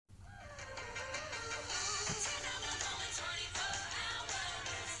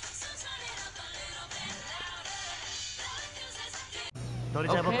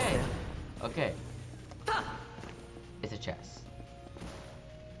Okay. Okay. It's a chest.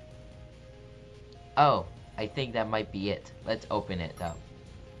 Oh, I think that might be it. Let's open it up.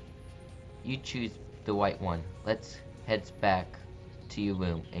 You choose the white one. Let's head back to your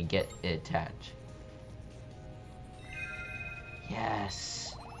room and get it attached.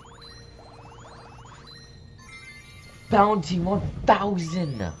 Yes. Bounty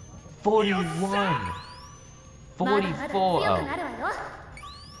 1000. 41. 44. Oh.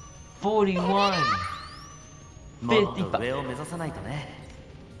 41. 55.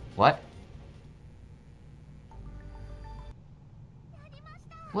 What?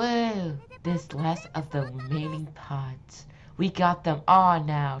 Whoa! This last of the remaining pods. We got them all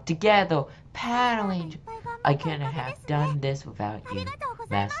now, together, paddling. I couldn't have done this without you,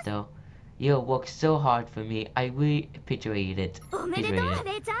 Master. You worked so hard for me. I really appreciate it.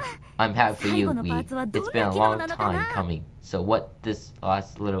 I'm happy for you, Wii. It's been a long time coming. So what this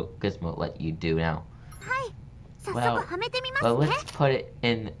last little gizmo let you do now? Well, let's put it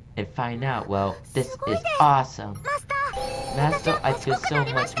in and find out. Well, this is awesome. Master, I feel so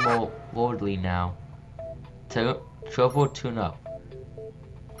much more worldly now. Trouble tune up.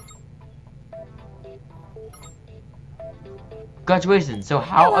 Congratulations. So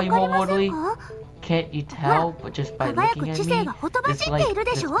how are you more worldly? Can't you tell? But just by looking at me,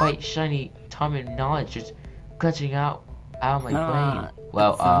 this bright shiny atomic knowledge just gushing out of my brain.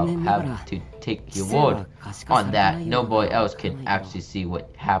 Well, I'll have to take your word on that. Nobody else can actually see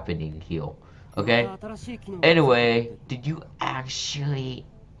what's happening here. Okay? Anyway, did you actually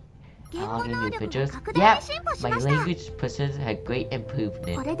log in new pictures? Yep, my language processor had great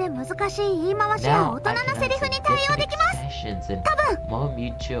improvement. Now I can answer different expressions and more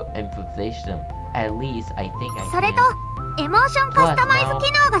mutual improvisation. At least I think I can. Plus, now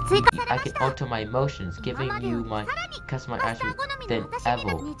I can alter my emotions, giving you my customized attributes than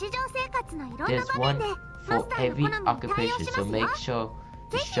ever. There's one for every occupation, so make sure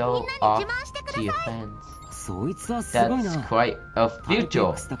to show off to your friends. That's quite a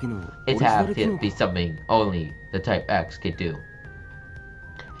future. It has to be something only the Type X can do.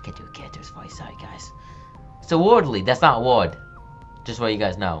 I can do a character's voice, sorry guys. So worldly, that's not a word. Just so you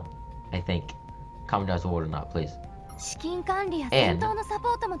guys know, I think. Comment down as a word or not, please. And on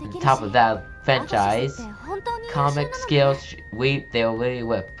top of that franchise, comic skills, they're really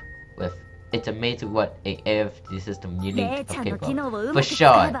with. It's amazing what a AFD system unique of capable. For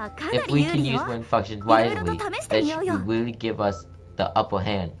sure, if we can use one function wisely, that should really give us the upper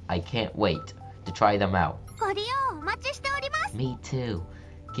hand. I can't wait to try them out. Me too.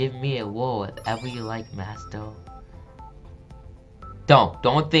 Give me a war whatever you like, Master.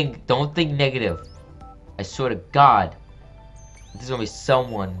 Don't think negative. I swear to God, there's gonna be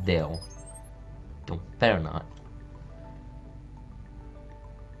someone there. Better not.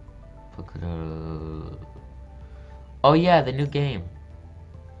 Oh yeah, the new game.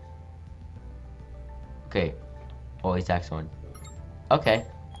 Okay. Oh, it's excellent. Okay.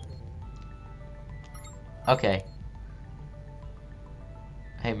 Okay.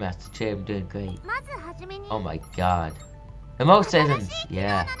 Hey, Master Chief, I'm doing great. Oh my God. Remote settings.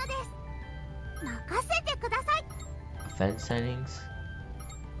 Yeah. Offense settings.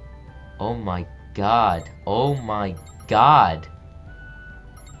 Oh my God. Oh my God.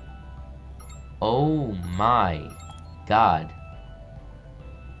 Oh my God.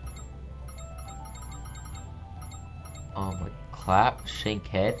 Oh my, clap, shake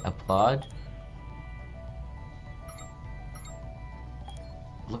head, applaud.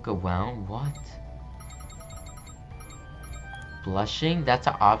 Look around, what? Blushing, that's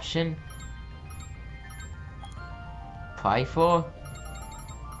an option? Prideful?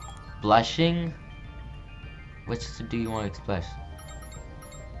 Blushing? Which do you want to express?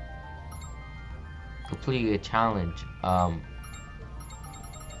 Complete a challenge.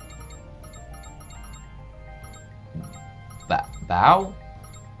 Bow?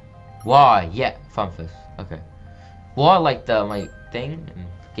 Why? Yeah, fun fist. Okay. Why like my thing in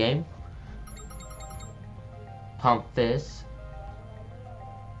the game? Pump fist.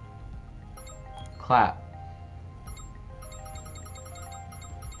 Clap.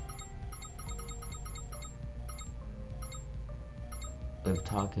 With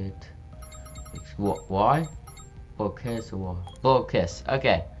target. Why? Blow kiss or what? Blow kiss.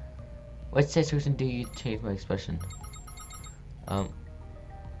 Okay. What situation do you change my expression?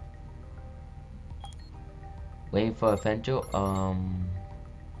 Waiting for adventure.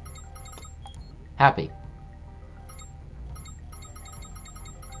 Happy.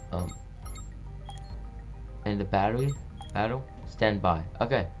 In the battle. Stand by.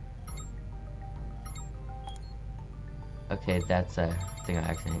 Okay. Okay, that's I think I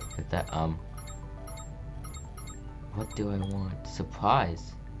accidentally put that. What do I want?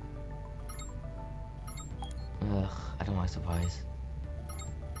 Surprise. Ugh, I don't like surprise.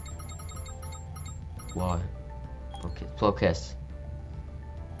 Why? Blow kiss.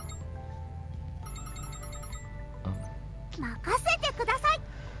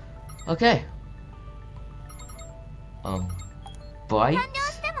 Okay. Bite.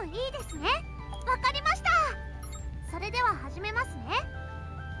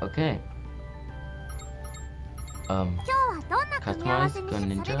 Okay. Customize Go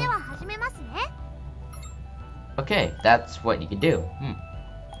Ninja. Okay, that's what you can do.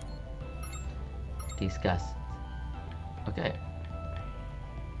 Discuss. Okay.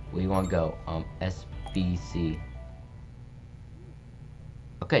 Where you want to go? SBC.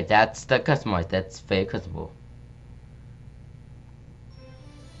 Okay, that's the customize. That's very customizable.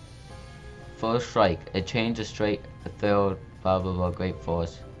 Full strike. A change, a straight, a failed, blah blah blah. Great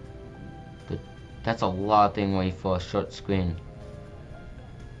force. That's a lot of thing wait for a short screen.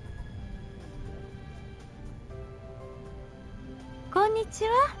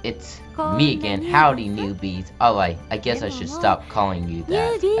 It's me again. Howdy, newbies. Alright, I guess I should stop calling you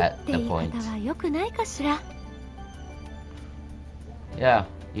that at the point. Yeah,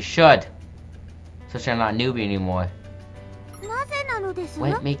 you should. Since you're not a newbie anymore.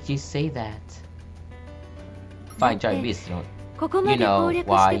 What makes you say that? Fine, Johnny Beast, you know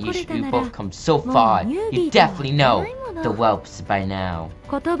why you both come so far. You definitely know the whelps by now.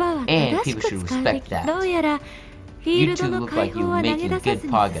 And people should respect that. You two look like you're making good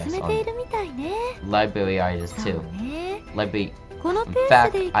progress on library items too. Library. In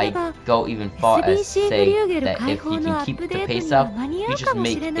fact, I go even far as say that if you can keep the pace up, you just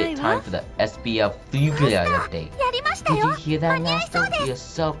make it time for the SBL Fuglia update. Did you hear that, Master? We are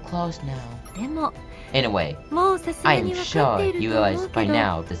so close now. Anyway, I am sure you realize by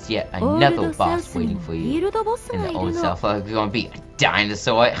now there's yet another boss waiting for you. In the old self, you're gonna be a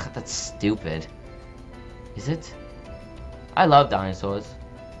dinosaur. That's stupid. Is it? I love dinosaurs.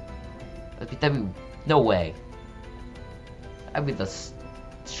 That'd be no way. That'd be the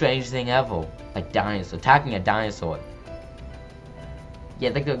strangest thing ever. A dinosaur attacking a dinosaur. Yeah,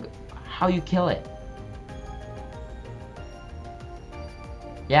 they go. How you kill it?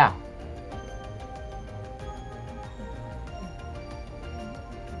 Yeah.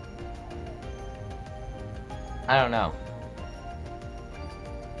 I don't know.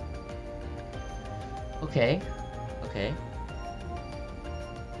 Okay. Okay.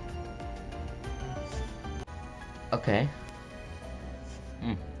 Okay.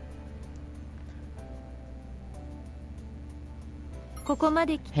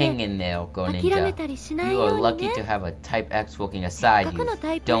 Hang in there, Go Ninja. You are lucky to have a Type X working aside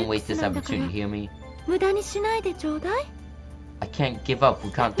you. Don't waste this opportunity, hear me? I can't give up,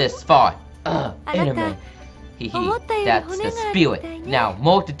 we come this far. Anime. That's the spirit. Now,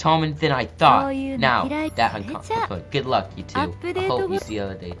 more determined than I thought. Now, that uncomfortable. Good luck, you two. I hope you see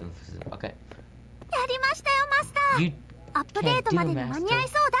other days. Okay. You can't do it,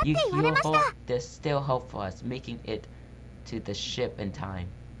 Master. You hope there's still hope for us, making it to the ship in time.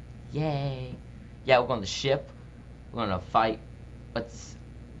 Yay. Yeah, we're on the ship. We're gonna fight. What's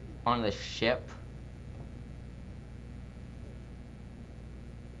on the ship?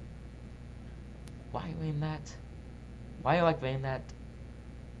 Why are you doing that? Why are you like doing that?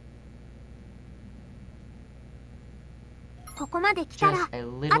 Just a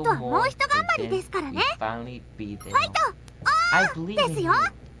little more and then we finally beat them. I believe in you.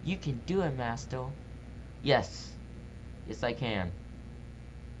 You can do it, Master. Yes. Yes, I can.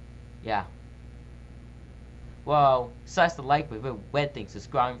 Yeah. Well, besides the like, we're weird things.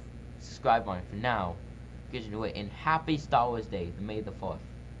 Subscribe on it for now. Because you know it. And happy Star Wars Day, May the 4th.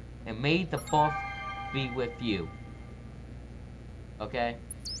 And may the 4th be with you. Okay?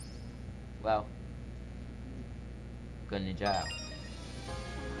 Well, good job.